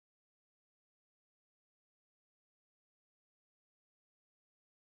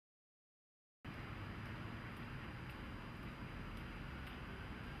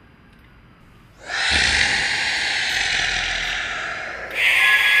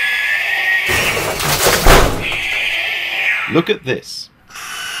Look at this.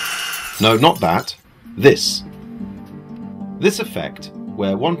 No, not that. This. This effect,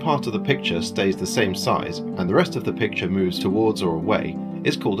 where one part of the picture stays the same size and the rest of the picture moves towards or away,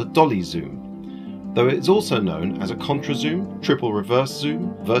 is called a Dolly Zoom, though it is also known as a contra zoom, triple reverse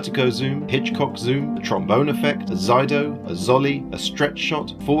zoom, vertigo zoom, Hitchcock zoom, a trombone effect, a Zydo, a Zolly, a stretch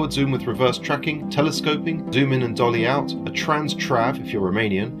shot, forward zoom with reverse tracking, telescoping, zoom in and dolly out, a trans-trav if you're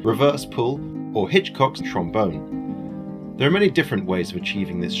Romanian, reverse pull, or Hitchcock's trombone. There are many different ways of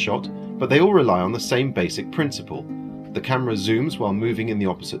achieving this shot, but they all rely on the same basic principle. The camera zooms while moving in the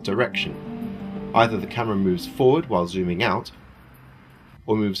opposite direction. Either the camera moves forward while zooming out,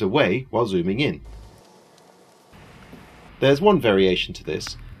 or moves away while zooming in. There's one variation to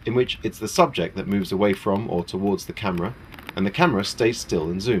this, in which it's the subject that moves away from or towards the camera, and the camera stays still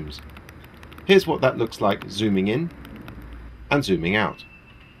and zooms. Here's what that looks like zooming in and zooming out.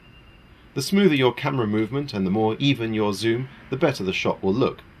 The smoother your camera movement and the more even your zoom, the better the shot will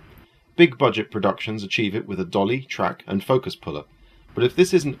look. Big budget productions achieve it with a dolly, track and focus puller, but if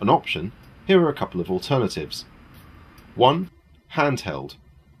this isn't an option, here are a couple of alternatives. 1. Handheld.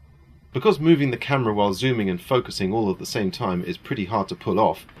 Because moving the camera while zooming and focusing all at the same time is pretty hard to pull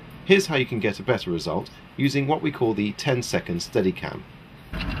off, here's how you can get a better result using what we call the 10-second Steadicam.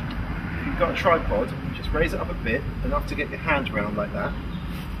 If you've got a tripod, just raise it up a bit, enough to get your hand around like that,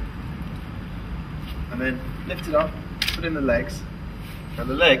 and then lift it up, put in the legs, and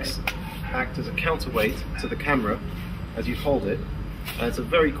the legs act as a counterweight to the camera as you hold it, and it's a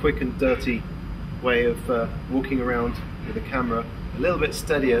very quick and dirty way of walking around with the camera a little bit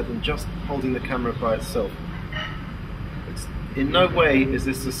steadier than just holding the camera by itself. In no way is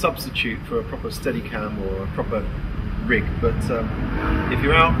this a substitute for a proper Steadicam or a proper rig, but if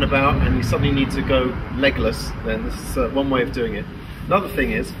you're out and about and you suddenly need to go legless, then this is one way of doing it. Another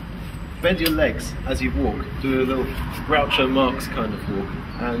thing is, bend your legs as you walk, do a little Groucho Marx kind of walk,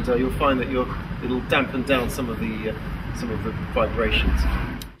 and you'll find that it'll dampen down some of the vibrations.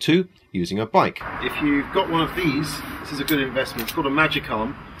 2. Using a bike. If you've got one of these, this is a good investment. It's called a magic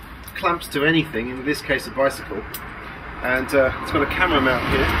arm. It clamps to anything, in this case a bicycle, and it's got a camera mount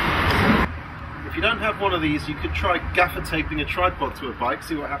here. If you don't have one of these, you could try gaffer taping a tripod to a bike,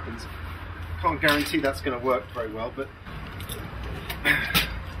 see what happens. Can't guarantee that's going to work very well, but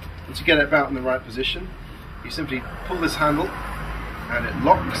once you get it about in the right position, you simply pull this handle and it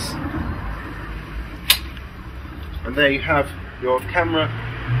locks, and there you have your camera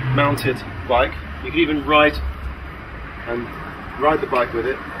mounted bike. You can even ride the bike with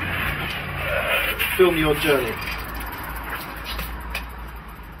it, film your journey.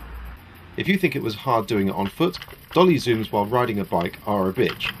 If you think it was hard doing it on foot, Dolly Zooms while riding a bike are a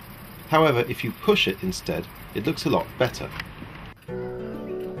bitch. However, if you push it instead, it looks a lot better.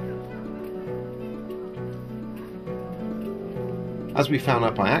 As we found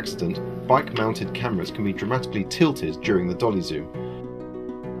out by accident, bike-mounted cameras can be dramatically tilted during the Dolly Zoom.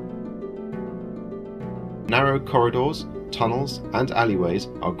 Narrow corridors, tunnels and alleyways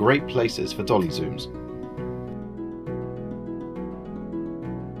are great places for Dolly Zooms.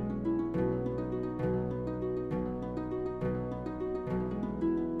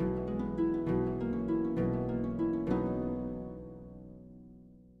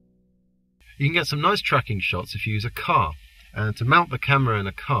 You can get some nice tracking shots if you use a car. And to mount the camera in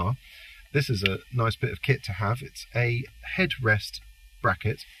a car, this is a nice bit of kit to have. It's a headrest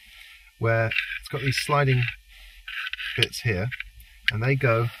bracket where it's got these sliding bits here, and they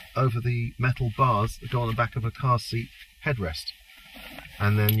go over the metal bars that go on the back of a car seat headrest.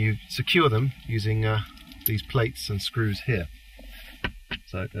 And then you secure them using these plates and screws here.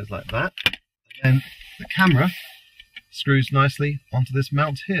 So it goes like that. And then the camera screws nicely onto this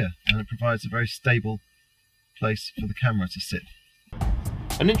mount here, and it provides a very stable place for the camera to sit.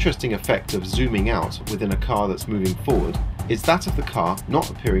 An interesting effect of zooming out within a car that's moving forward is that of the car not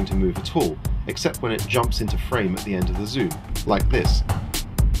appearing to move at all, except when it jumps into frame at the end of the zoom, like this.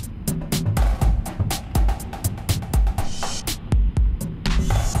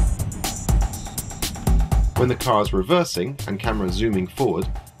 When the car is reversing and camera zooming forward,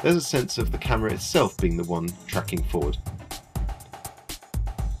 there's a sense of the camera itself being the one tracking forward.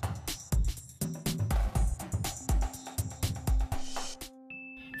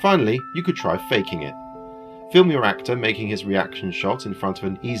 Finally, you could try faking it. Film your actor making his reaction shot in front of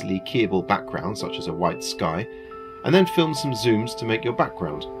an easily keyable background such as a white sky, and then film some zooms to make your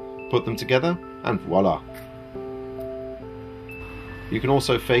background. Put them together and voila! You can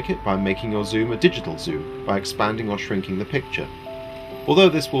also fake it by making your zoom a digital zoom by expanding or shrinking the picture. Although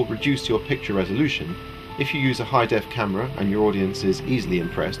this will reduce your picture resolution, if you use a high-def camera and your audience is easily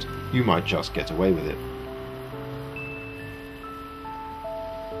impressed, you might just get away with it.